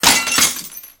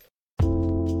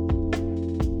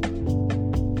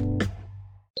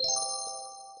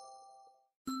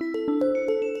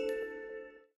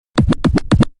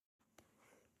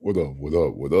What up, what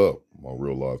up, what up, my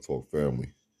Real Live Talk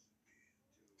family?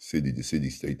 City to city,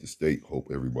 state to state. Hope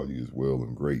everybody is well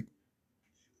and great.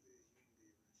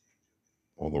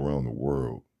 All around the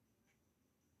world.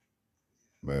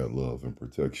 Mad love and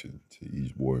protection to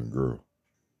each boy and girl.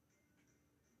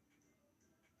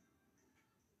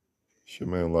 It's your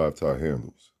man Live Tie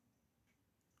Handles.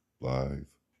 Live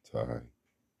Tie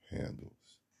Handles.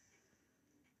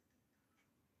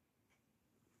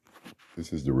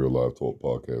 This is the Real Live Talk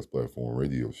podcast platform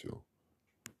radio show.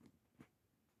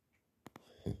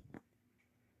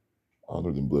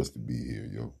 Honored and blessed to be here,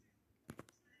 yo.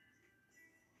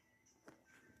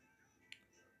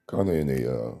 Kind of in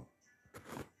a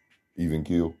even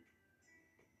keel,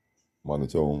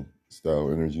 monotone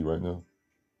style energy right now.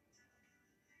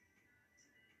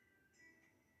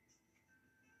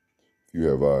 If you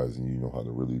have eyes and you know how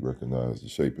to really recognize the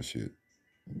shape of shit,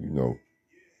 you know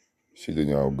shit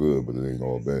ain't all good, but it ain't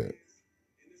all bad.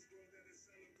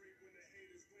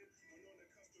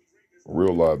 A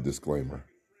real live disclaimer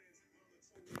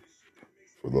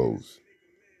for those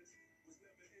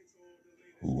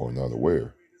who are not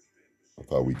aware of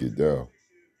how we get down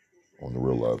on the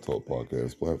Real Live Talk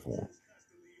podcast platform.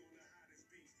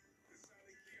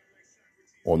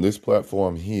 On this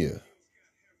platform here,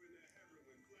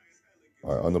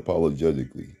 I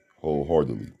unapologetically,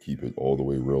 wholeheartedly keep it all the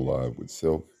way real live with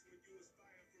self,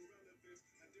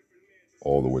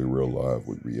 all the way real live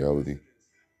with reality,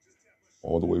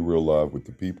 all the way real live with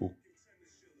the people,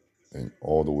 and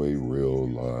all the way real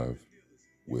live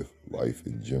with life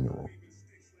in general.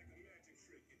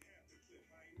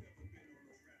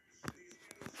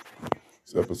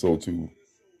 It's episode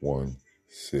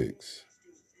 216.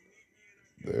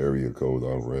 The area code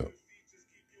I rep.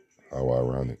 How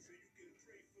ironic.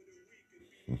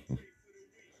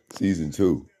 Season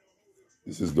 2.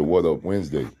 This is the What Up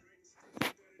Wednesday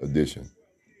edition.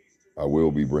 I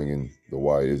will be bringing the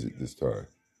why is it this time,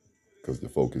 because the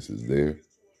focus is there.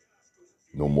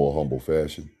 No more humble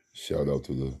fashion. Shout out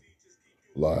to the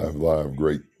live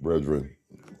great brethren,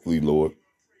 Flee Lord,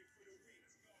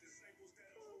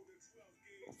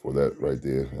 for that right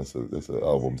there. That's an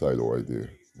album title right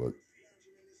there. But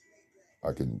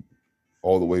I can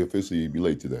all the way officially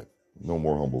relate to that. No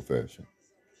more humble fashion.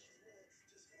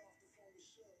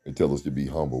 They tell us to be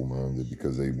humble, man,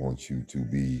 because they want you to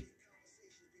be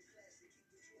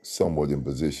somewhat in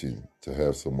position to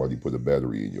have somebody put a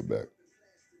battery in your back.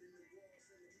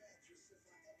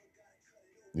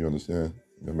 You understand?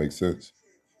 That makes sense?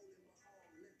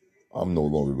 I'm no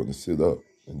longer going to sit up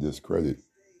and discredit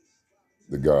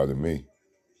the God in me.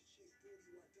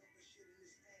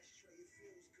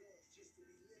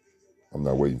 I'm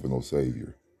not waiting for no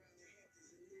savior.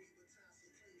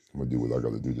 I'm going to do what I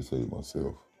got to do to save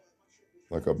myself,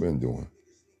 like I've been doing.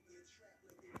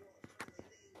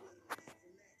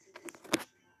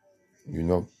 You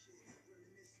know?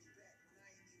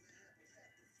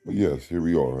 But yes, here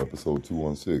we are, episode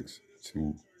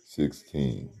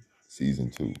 216,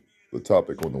 season 2. The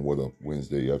topic on the What Up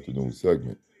Wednesday afternoon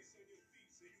segment,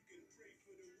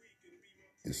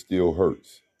 it still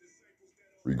hurts,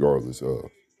 regardless of.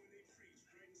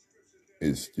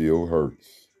 It still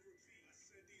hurts,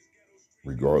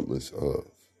 regardless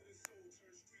of. ...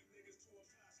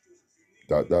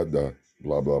 Blah,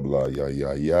 blah, blah,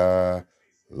 yeah.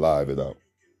 Live it out.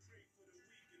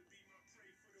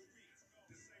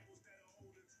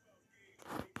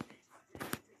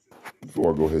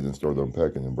 Before I go ahead and start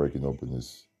unpacking and breaking open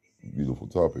this beautiful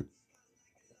topic,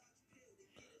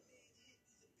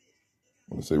 I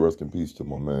want to say rest in peace to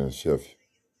my man, Chef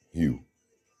Hugh.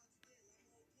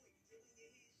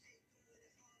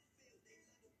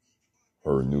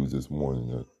 Heard news this morning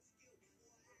that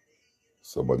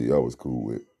somebody I was cool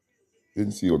with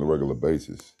didn't see on a regular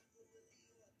basis,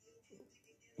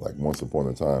 like once upon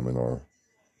a time in our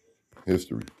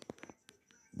history,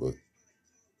 but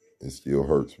it still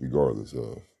hurts regardless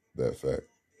of that fact.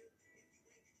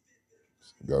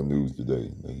 Got news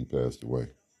today that he passed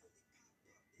away,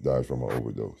 died from an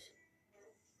overdose.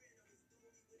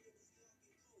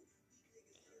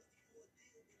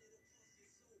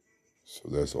 So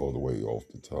that's all the way off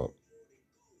the top.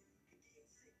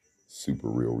 Super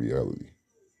real reality.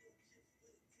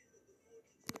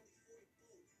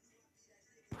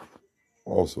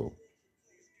 Also,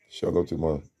 shout out to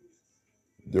my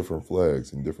different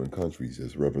flags in different countries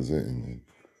that's representing and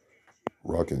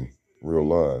rocking Real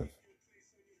Live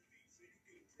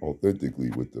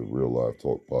authentically with the Real Live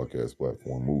Talk podcast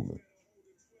platform movement.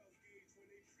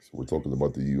 So we're talking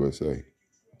about the USA,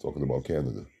 we're talking about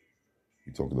Canada,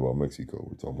 we're talking about Mexico,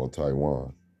 we're talking about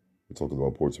Taiwan, we're talking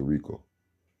about Puerto Rico,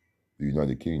 the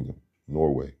United Kingdom,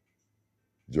 Norway,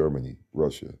 Germany,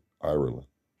 Russia, Ireland,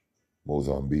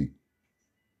 Mozambique,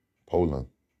 Poland,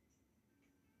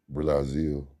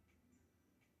 Brazil,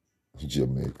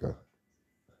 Jamaica.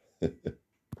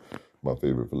 My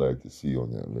favorite flag to see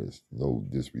on that list. No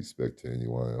disrespect to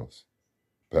anyone else.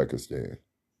 Pakistan.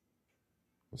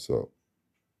 What's up?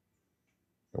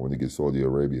 I want to get Saudi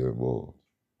Arabia involved.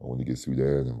 I want to get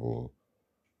Sudan involved.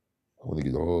 I want to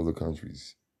get all the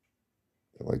countries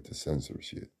that like to censor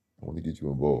shit. I want to get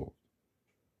you involved.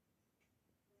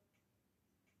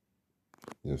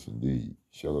 Yes, indeed.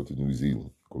 Shout out to New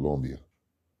Zealand, Colombia,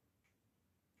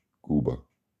 Cuba,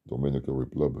 Dominican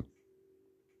Republic.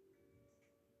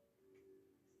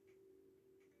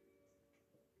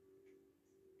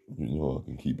 You know, I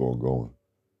can keep on going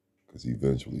because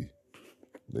eventually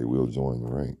they will join the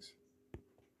ranks.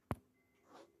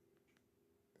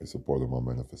 It's a part of my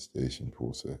manifestation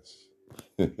process.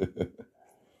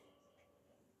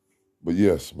 But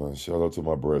yes, man, shout out to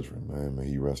my brethren, man. May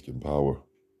he rest in power.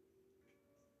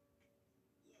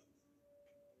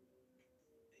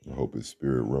 I hope his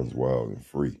spirit runs wild and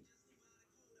free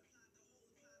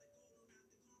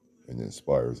and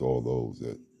inspires all those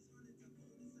that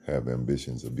have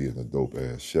ambitions of being a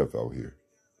dope-ass chef out here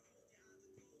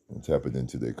and tapping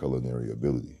into their culinary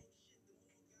ability.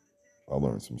 I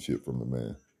learned some shit from the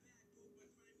man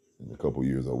in the couple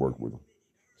years I worked with him.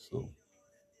 So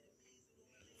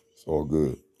it's all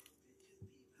good,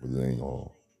 but it ain't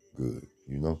all good,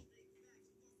 you know?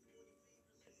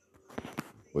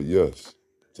 But yes,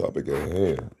 topic at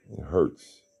hand, it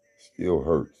hurts, still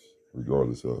hurts,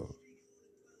 regardless of.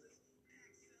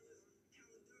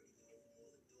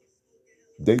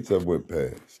 Dates that went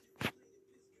past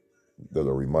that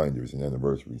are reminders and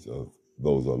anniversaries of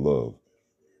those I love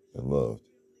and loved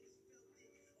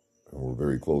and were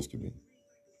very close to me,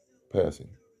 passing.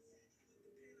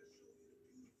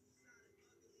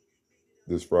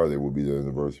 This Friday will be the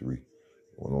anniversary,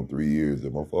 going on 3 years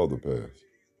that my father passed,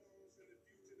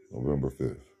 November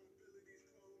 5th.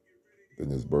 Then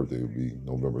his birthday will be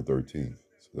November 13th,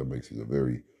 so that makes it a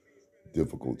very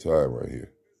difficult time right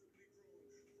here.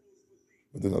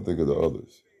 But then I think of the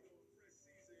others.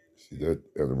 See, that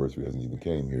anniversary hasn't even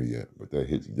came here yet, but that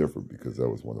hits different because that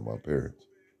was one of my parents.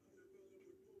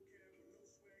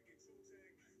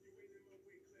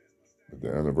 But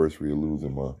the anniversary of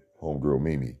losing my homegirl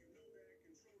Mimi,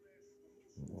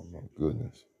 oh my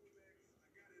goodness.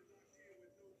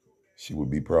 She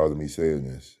would be proud of me saying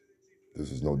this.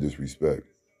 This is no disrespect.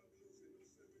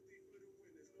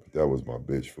 But that was my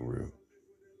bitch for real.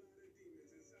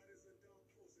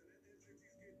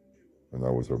 And I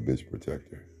was her bitch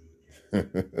protector.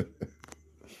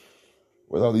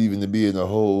 Without even being a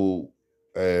whole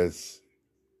ass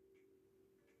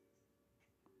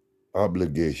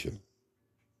obligation.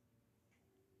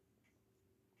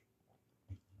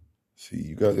 See,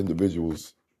 you got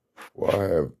individuals, well,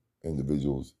 I have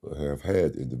individuals, I have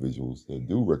had individuals that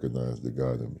do recognize the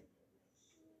God in me,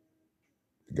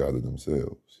 the God in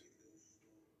themselves,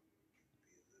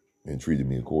 and treated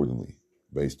me accordingly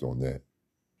based on that.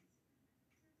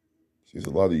 See, there's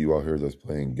a lot of you out here that's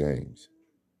playing games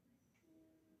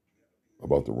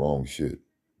about the wrong shit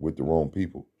with the wrong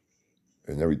people.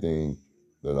 And everything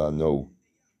that I know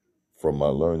from my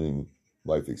learning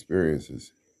life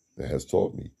experiences that has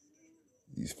taught me,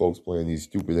 these folks playing these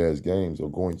stupid ass games are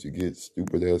going to get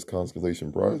stupid ass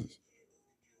constellation prizes.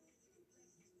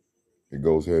 It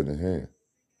goes hand in hand.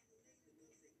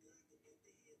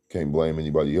 Can't blame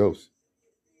anybody else.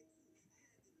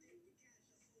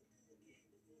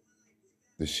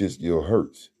 The shit still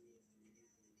hurts,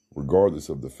 regardless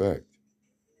of the fact.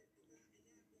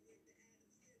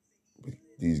 But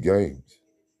these games,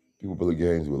 people play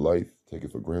games with life, take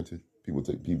it for granted. People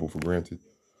take people for granted.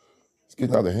 It's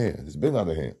getting out of hand. It's been out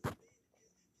of hand.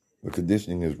 The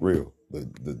conditioning is real.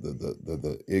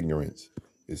 The ignorance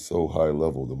is so high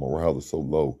level. The morale is so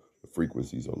low. The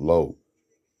frequencies are low.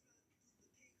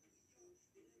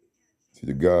 See,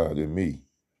 the God in me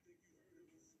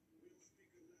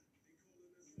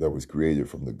that was created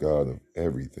from the God of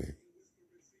everything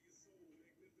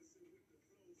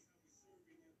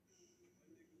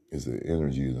is an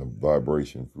energy and a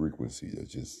vibration frequency that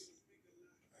just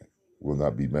will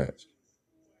not be matched.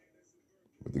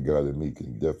 But the God in me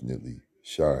can definitely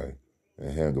shine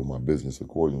and handle my business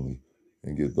accordingly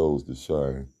and get those to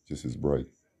shine just as bright.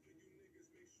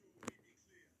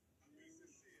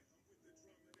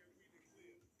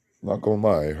 Not gonna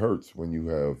lie, it hurts when you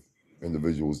have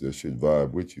individuals that should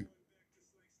vibe with you,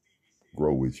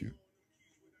 grow with you,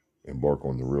 embark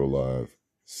on the real life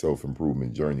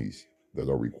self-improvement journeys that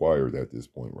are required at this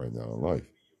point right now in life.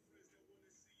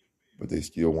 But they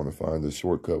still want to find a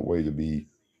shortcut way to be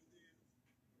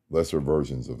lesser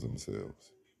versions of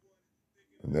themselves.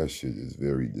 And that shit is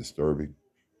very disturbing.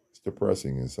 It's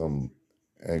depressing in some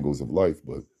angles of life,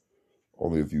 but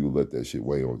only if you let that shit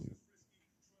weigh on you.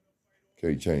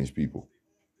 Can't change people.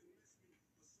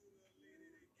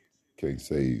 Can't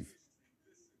save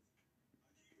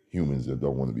humans that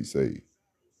don't want to be saved.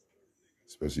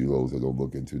 Especially those that don't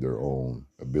look into their own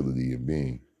ability and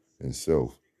being and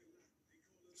self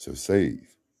to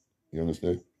save. You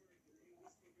understand?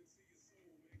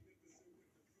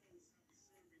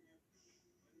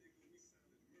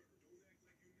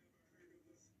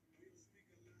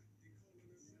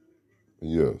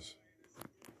 Yes.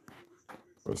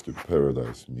 Rest in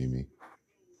paradise, Mimi.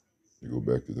 You go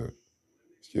back to that.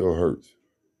 Still hurts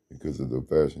because of the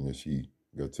fashion that she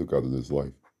got took out of this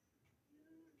life.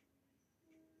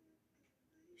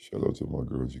 Shout out to my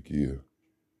girl Jakia.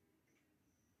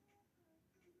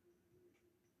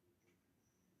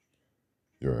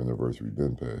 Your anniversary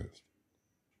been passed,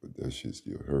 but that shit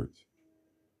still hurts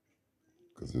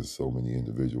because there's so many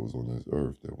individuals on this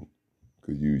earth that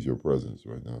could use your presence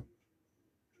right now.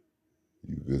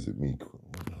 You visit me.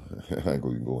 I ain't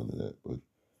gonna go into that, but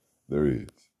there is.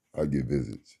 I get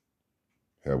visits.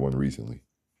 Had one recently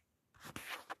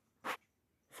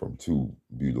from two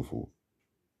beautiful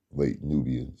late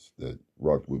Nubians that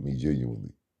rocked with me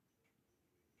genuinely.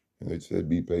 And they said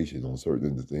be patient on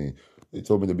certain things. They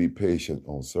told me to be patient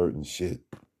on certain shit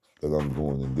that I'm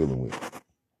going and dealing with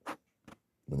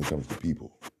when it comes to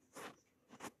people.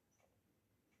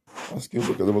 I still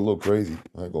look at them a little crazy.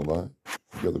 I ain't gonna lie.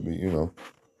 You gotta be,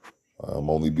 I'm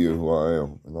only being who I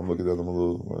am. And I'm looking at them a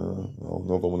little, I don't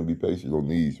know if I want to be patient on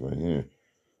these right here.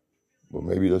 But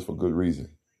maybe that's for good reason.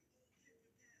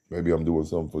 Maybe I'm doing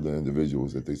something for the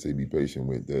individuals that they say be patient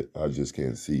with that I just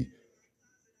can't see.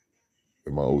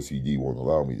 And my OCD won't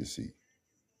allow me to see.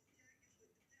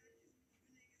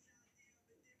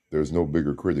 There's no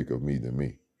bigger critic of me than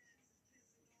me.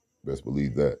 Best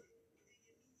believe that.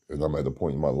 And I'm at a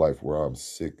point in my life where I'm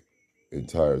sick and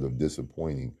tired of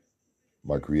disappointing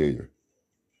my creator.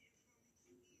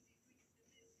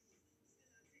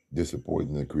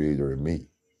 Disappointing the creator in me.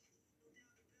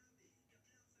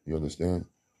 You understand?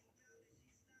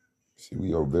 See,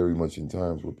 we are very much in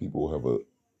times where people have a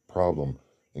problem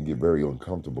and get very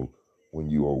uncomfortable when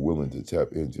you are willing to tap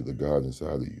into the God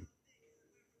inside of you.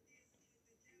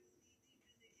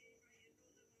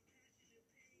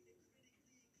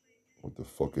 What the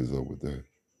fuck is up with that?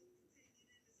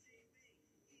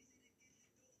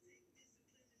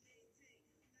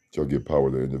 Y'all give power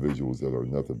to individuals that are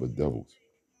nothing but devils.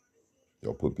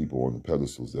 Y'all put people on the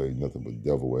pedestals that ain't nothing but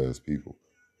devil-ass people.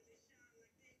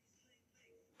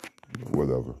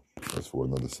 Whatever. That's for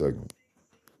another segment.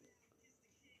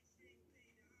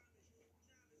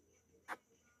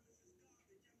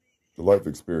 The life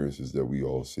experiences that we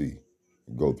all see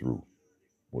and go through,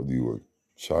 whether you're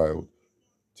a child,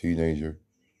 teenager,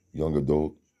 young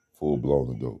adult,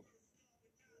 full-blown adult,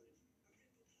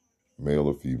 male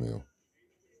or female.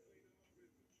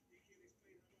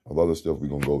 A lot of stuff we're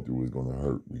going to go through is going to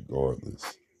hurt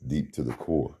regardless, deep to the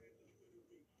core.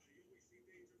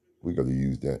 We got to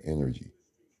use that energy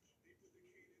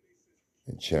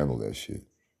and channel that shit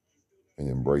and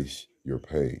embrace your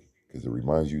pain because it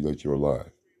reminds you that you're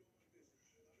alive.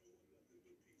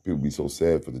 People be so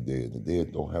sad for the dead. The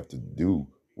dead don't have to do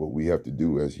what we have to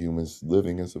do as humans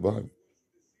living and surviving.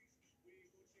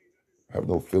 Have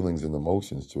no feelings and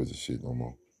emotions towards the shit no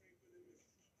more.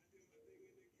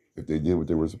 If they did what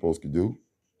they were supposed to do,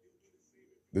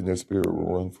 then their spirit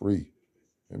will run free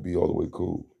and be all the way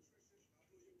cool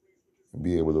and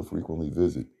be able to frequently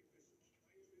visit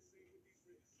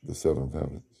the seventh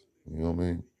heavens. You know what I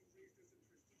mean?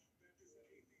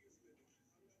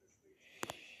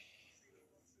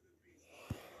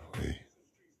 Okay.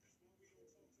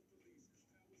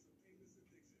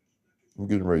 I'm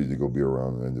getting ready to go be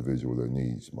around an individual that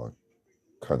needs my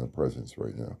kind of presence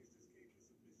right now.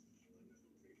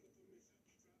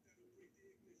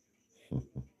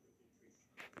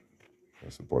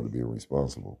 That's a part of being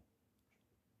responsible.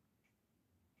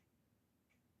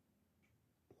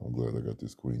 I'm glad I got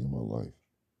this queen in my life.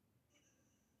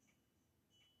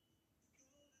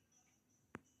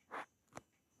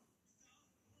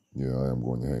 Yeah, I am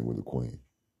going to hang with a queen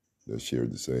that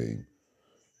shared the same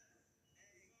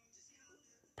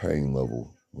pain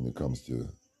level when it comes to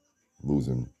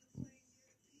losing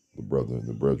the brother and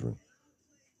the brethren,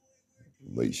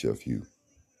 late Chef Hugh.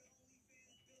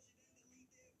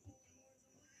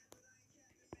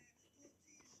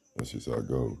 That's just how it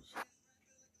goes.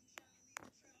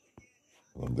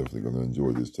 I'm definitely going to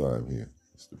enjoy this time here.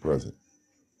 It's the present.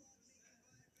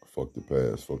 Fuck the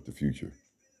past, fuck the future.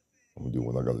 I'm going to do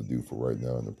what I got to do for right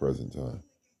now in the present time.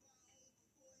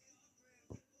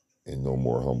 In no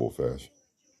more humble fashion.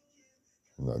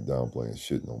 I'm not downplaying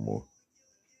shit no more.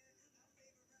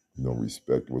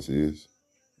 Respect what is.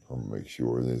 I'm going to make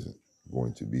sure it isn't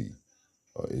going to be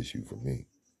an issue for me.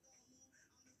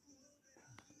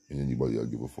 And anybody I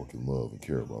give a fucking love and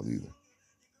care about either.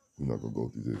 We're not going to go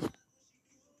through this.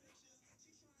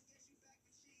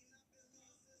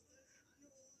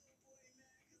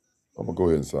 I'm going to go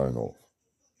ahead and sign off.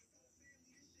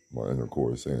 My inner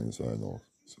core is saying to sign off.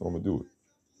 So I'm going to do it.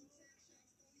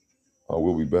 I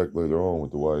will be back later on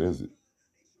with the why is it?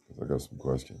 Because I got some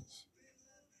questions.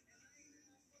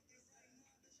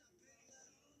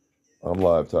 I'm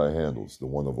Live Ty Handles, the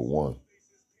one of a one.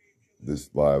 This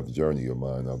live journey of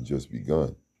mine I've just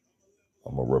begun.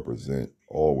 I'm going to represent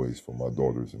always for my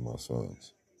daughters and my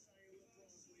sons.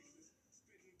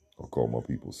 I call my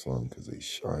people son because they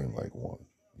shine like one.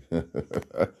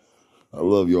 I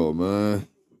love y'all, man.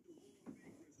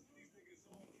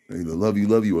 They either love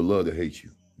you, or love to hate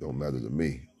you. Don't matter to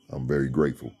me. I'm very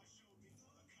grateful.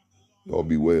 Y'all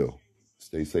be well.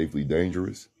 Stay safely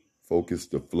dangerous. Focus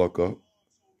the fluck up.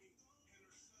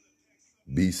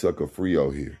 Be sucker free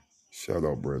out here. Shout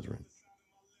out, brethren.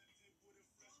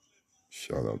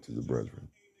 Shout out to the brethren.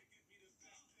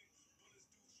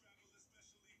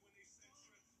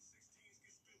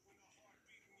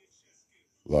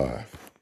 Live.